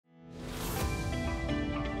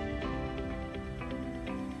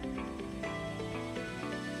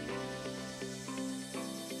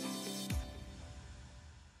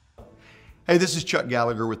Hey, this is Chuck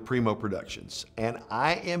Gallagher with Primeau Productions, and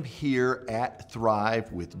I am here at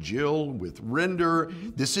Thrive with Jill, with Render.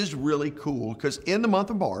 This is really cool because in the month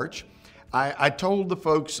of March, I told the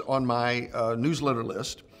folks on my newsletter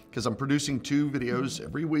list, because I'm producing 2 videos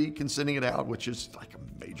every week and sending it out, which is like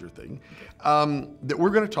a major thing, that we're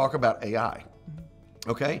going to talk about AI,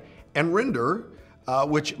 okay? And Render,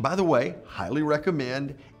 which, by the way, highly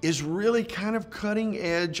recommend, is really kind of cutting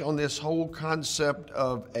edge on this whole concept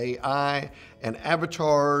of AI and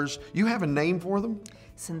avatars. You have a name for them?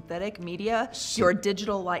 Synthetic media, your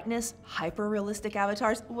digital likeness, hyper-realistic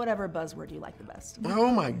avatars, whatever buzzword you like the best. Oh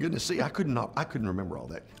my goodness, see, I couldn't remember all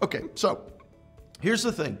that. Okay, so here's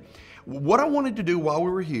the thing. What I wanted to do while we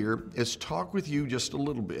were here is talk with you just a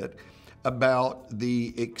little bit about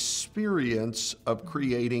the experience of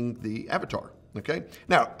creating the avatar. Okay.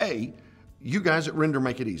 Now, you guys at Render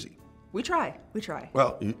make it easy. We try.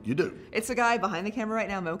 Well, you do. It's the guy behind the camera right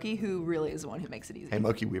now, Moki, who really is the one who makes it easy. Hey,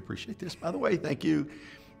 Moki, we appreciate this, by the way. Thank you.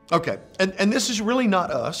 Okay. And this is really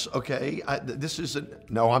not us, okay? This isn't,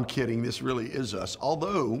 no, I'm kidding. This really is us.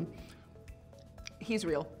 Although. He's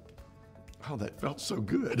real. Oh, that felt so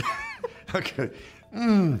good. Okay.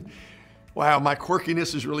 Wow, my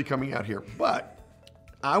quirkiness is really coming out here. But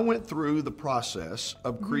I went through the process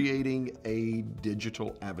of creating a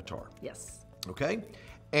digital avatar. Yes. Okay?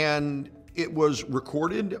 And it was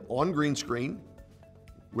recorded on green screen,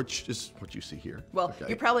 which is what you see here. Well, okay?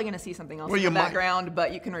 You're probably going to see something else in the background,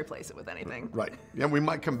 but you can replace it with anything. Right. Yeah, we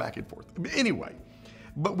might come back and forth. But anyway,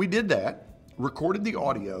 but we did that, recorded the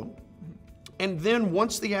audio, and then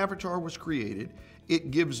once the avatar was created, it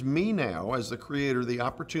gives me now, as the creator, the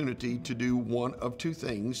opportunity to do one of 2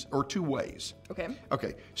 things, or 2 ways. Okay.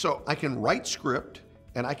 Okay, so I can write script,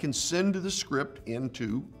 and I can send the script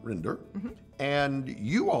into Render, and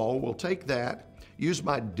you all will take that, use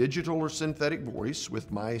my digital or synthetic voice with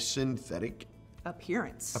my synthetic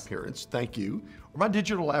appearance, thank you, or my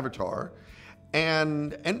digital avatar,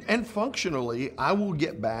 and functionally, I will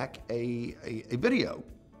get back a video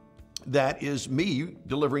that is me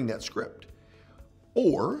delivering that script.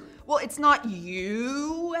 Or, well, it's not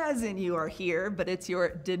you as in you are here, but it's your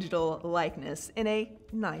digital likeness in a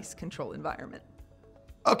nice controlled environment.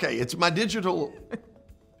 Okay, it's my digital,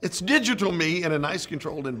 it's digital me in a nice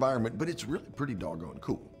controlled environment, but it's really pretty doggone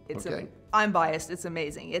cool. I'm biased, it's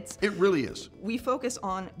amazing. It really is. We focus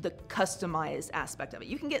on the customized aspect of it.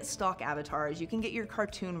 You can get stock avatars, you can get your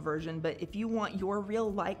cartoon version, but if you want your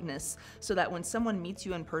real likeness so that when someone meets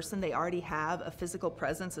you in person, they already have a physical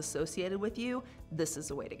presence associated with you, this is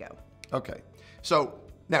the way to go. Okay, so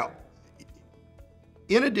now,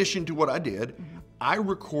 in addition to what I did, I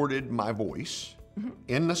recorded my voice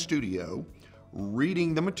in the studio,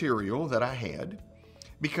 reading the material that I had,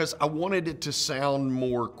 because I wanted it to sound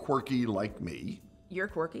more quirky like me. You're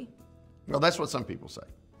quirky? Well, that's what some people say.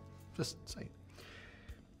 Just saying.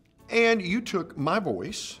 And you took my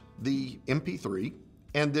voice, the MP3,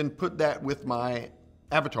 and then put that with my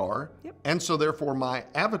avatar. Yep. And so therefore my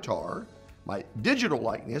avatar, my digital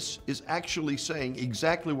likeness, is actually saying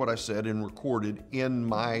exactly what I said and recorded in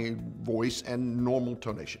my voice and normal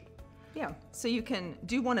tonation. Yeah, so you can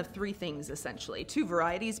do one of 3 things essentially, 2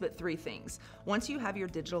 varieties, but 3 things. Once you have your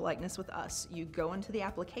digital likeness with us, you go into the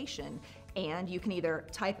application and you can either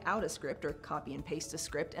type out a script or copy and paste a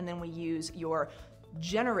script, and then we use your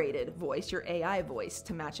generated voice, your AI voice,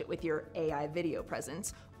 to match it with your AI video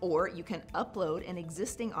presence, or you can upload an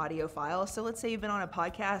existing audio file. So let's say you've been on a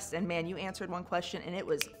podcast and man, you answered one question and it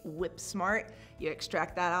was whip smart. You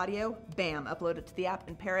extract that audio, bam, upload it to the app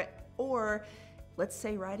and pair it. Or let's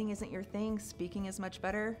say writing isn't your thing, speaking is much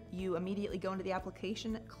better. You immediately go into the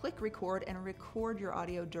application, click record, and record your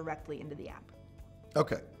audio directly into the app.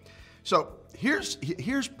 Okay, so here's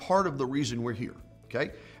part of the reason we're here,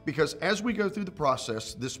 okay? Because as we go through the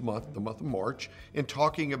process this month, the month of March, in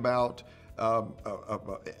talking about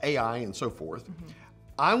AI and so forth,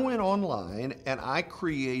 I went online and I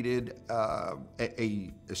created a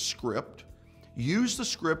script, used the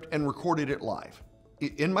script and recorded it live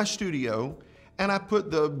in my studio. And I put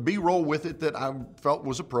the B-roll with it that I felt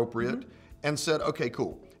was appropriate and said, okay,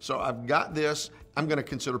 cool. So I've got this, I'm gonna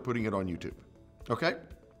consider putting it on YouTube, okay?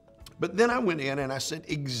 But then I went in and I sent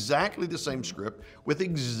exactly the same script with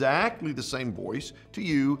exactly the same voice to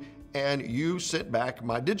you, and you sent back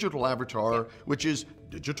my digital avatar, which is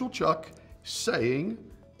Digital Chuck, saying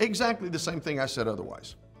exactly the same thing I said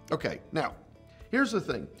otherwise. Okay, now, here's the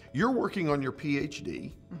thing. You're working on your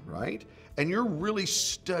PhD, right? And you're really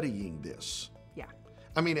studying this. Yeah.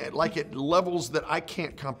 I mean, like at levels that I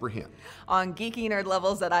can't comprehend. On geeky nerd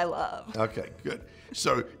levels that I love. Okay, good.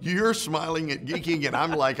 So you're smiling at geeking, and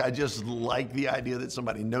I'm like, I just like the idea that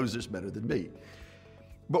somebody knows this better than me.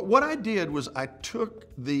 But what I did was I took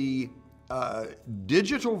the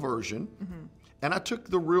digital version and I took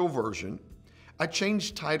the real version. I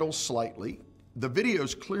changed titles slightly. The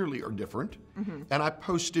videos clearly are different, and I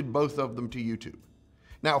posted both of them to YouTube.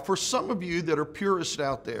 Now, for some of you that are purists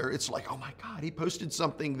out there, it's like, oh my God, he posted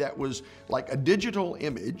something that was like a digital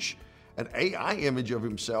image, an AI image of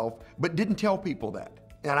himself, but didn't tell people that.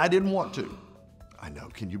 And I didn't want to. I know,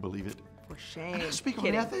 can you believe it? For shame. And I speak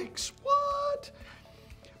on ethics, what?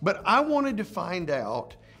 But I wanted to find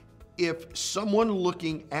out if someone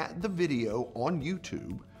looking at the video on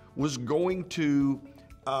YouTube was going to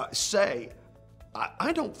say,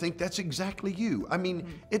 I don't think that's exactly you. I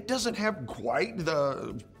mean, it doesn't have quite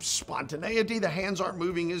the spontaneity. The hands aren't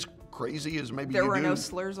moving as crazy as maybe you do. There were no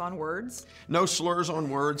slurs on words? No slurs on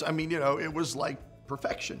words. I mean, you know, it was like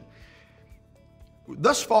perfection.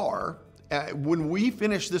 Thus far, when we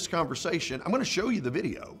finish this conversation, I'm going to show you the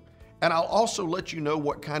video. And I'll also let you know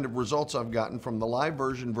what kind of results I've gotten from the live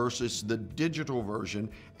version versus the digital version.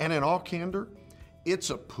 And in all candor, it's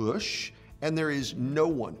a push. And there is no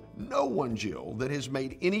one, Jill, that has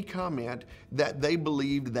made any comment that they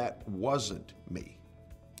believed that wasn't me.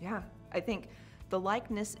 Yeah, I think the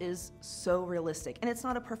likeness is so realistic, and it's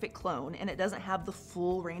not a perfect clone, and it doesn't have the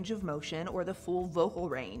full range of motion or the full vocal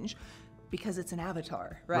range because it's an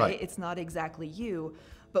avatar, right? It's not exactly you.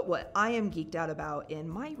 But what I am geeked out about in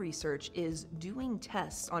my research is doing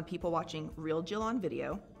tests on people watching real Jill on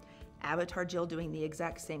video, avatar Jill doing the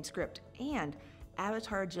exact same script, and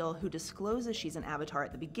avatar Jill who discloses she's an avatar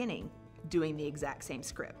at the beginning doing the exact same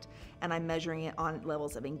script. And I'm measuring it on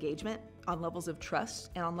levels of engagement, on levels of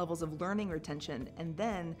trust, and on levels of learning retention, and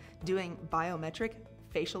then doing biometric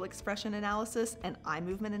facial expression analysis and eye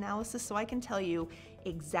movement analysis so I can tell you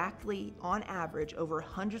exactly on average over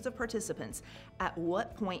hundreds of participants at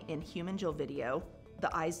what point in human Jill video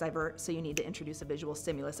the eyes divert, so you need to introduce a visual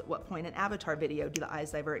stimulus. At what point in avatar video do the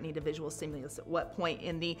eyes divert, need a visual stimulus? At what point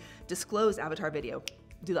in the disclosed avatar video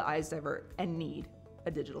do the eyes divert and need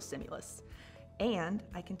a digital stimulus? And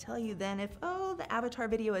I can tell you then if, oh, the avatar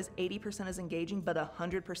video is 80% as engaging, but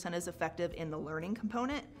 100% as effective in the learning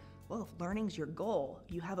component, well, if learning's your goal,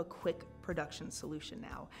 you have a quick production solution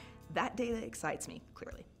now. That data excites me,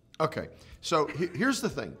 clearly. Okay, so here's the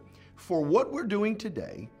thing. For what we're doing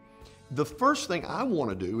today, the first thing I want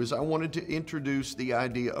to do is I wanted to introduce the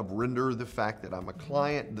idea of render, the fact that I'm a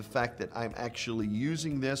client, the fact that I'm actually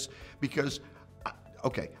using this because,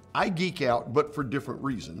 okay, I geek out, but for different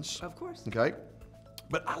reasons. Of course. Okay?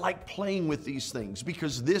 But I like playing with these things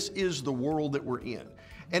because this is the world that we're in.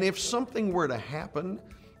 And if something were to happen,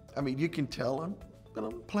 I mean, you can tell I'm been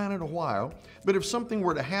on the planet a while, but if something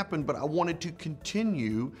were to happen, but I wanted to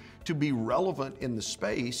continue to be relevant in the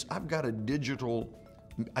space, I got digital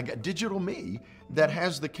me that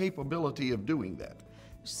has the capability of doing that.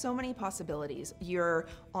 So many possibilities. You're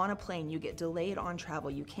on a plane, you get delayed on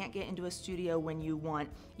travel, you can't get into a studio when you want,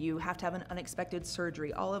 you have to have an unexpected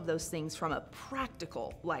surgery, all of those things from a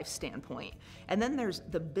practical life standpoint. And then there's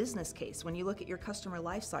the business case. When you look at your customer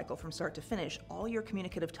life cycle from start to finish, all your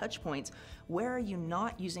communicative touch points, where are you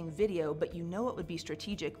not using video, but you know it would be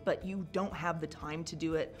strategic, but you don't have the time to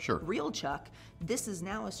do it real, Chuck? This is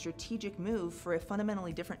now a strategic move for a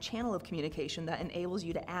fundamentally different channel of communication that enables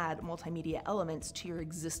you to add multimedia elements to your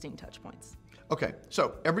existing touch points. Okay,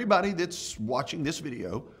 so everybody that's watching this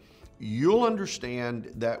video, you'll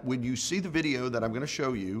understand that when you see the video that I'm going to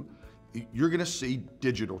show you, you're going to see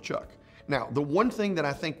digital Chuck. Now, the one thing that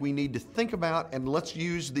I think we need to think about, and let's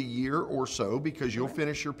use the year or so because you'll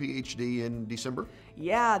finish your PhD in December.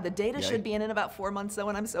 Yeah, the data should be in about 4 months though,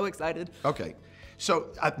 and I'm so excited. Okay. So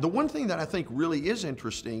the one thing that I think really is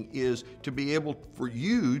interesting is to be able, for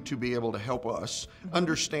you to be able to help us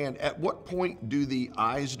understand at what point do the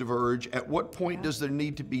eyes diverge, at what point does there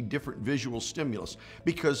need to be different visual stimulus?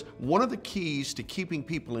 Because one of the keys to keeping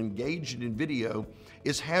people engaged in video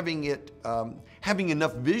is having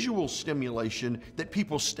enough visual stimulation that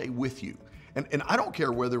people stay with you. And I don't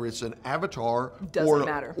care whether it's an avatar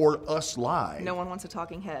or us live. No one wants a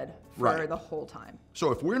talking head for the whole time.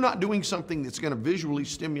 So if we're not doing something that's going to visually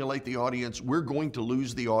stimulate the audience, we're going to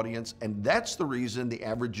lose the audience. And that's the reason the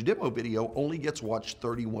average demo video only gets watched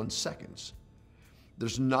 31 seconds.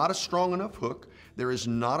 There's not a strong enough hook. There is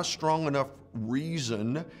not a strong enough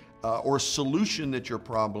reason or solution that you're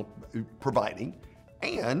providing.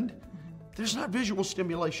 And there's not visual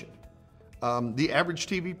stimulation. The average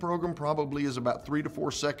TV program probably is about 3 to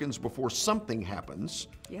 4 seconds before something happens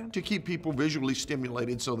to keep people visually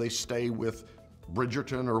stimulated so they stay with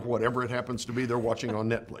Bridgerton or whatever it happens to be they're watching on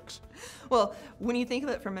Netflix. Well, when you think of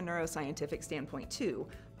it from a neuroscientific standpoint too,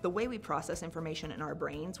 the way we process information in our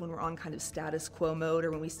brains when we're on kind of status quo mode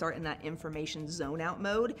or when we start in that information zone out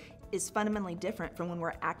mode is fundamentally different from when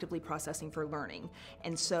we're actively processing for learning.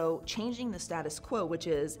 And so changing the status quo, which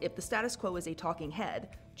is if the status quo is a talking head,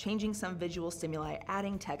 changing some visual stimuli,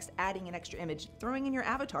 adding text, adding an extra image, throwing in your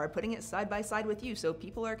avatar, putting it side by side with you so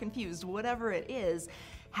people are confused, whatever it is,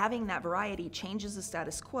 having that variety changes the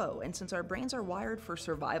status quo. And since our brains are wired for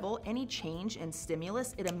survival, any change in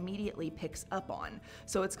stimulus, it immediately picks up on.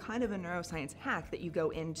 So it's kind of a neuroscience hack that you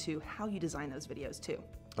go into how you design those videos too.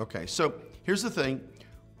 Okay, so here's the thing.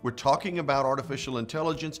 We're talking about artificial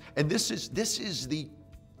intelligence, and this is the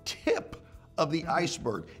tip of the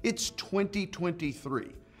iceberg. It's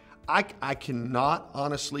 2023. I cannot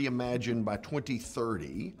honestly imagine by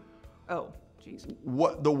 2030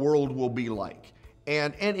 what the world will be like.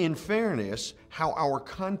 And in fairness, how our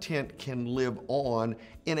content can live on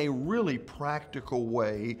in a really practical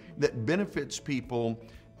way that benefits people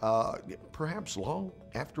perhaps long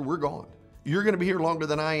after we're gone. You're going to be here longer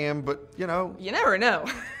than I am, but you know. You never know.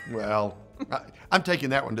 Well, I'm taking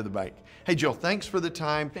that one to the bank. Hey, Jill, thanks for the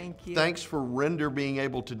time. Thank you. Thanks for Render being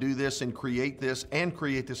able to do this and create this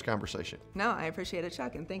conversation. No, I appreciate it,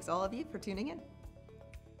 Chuck, and thanks all of you for tuning in.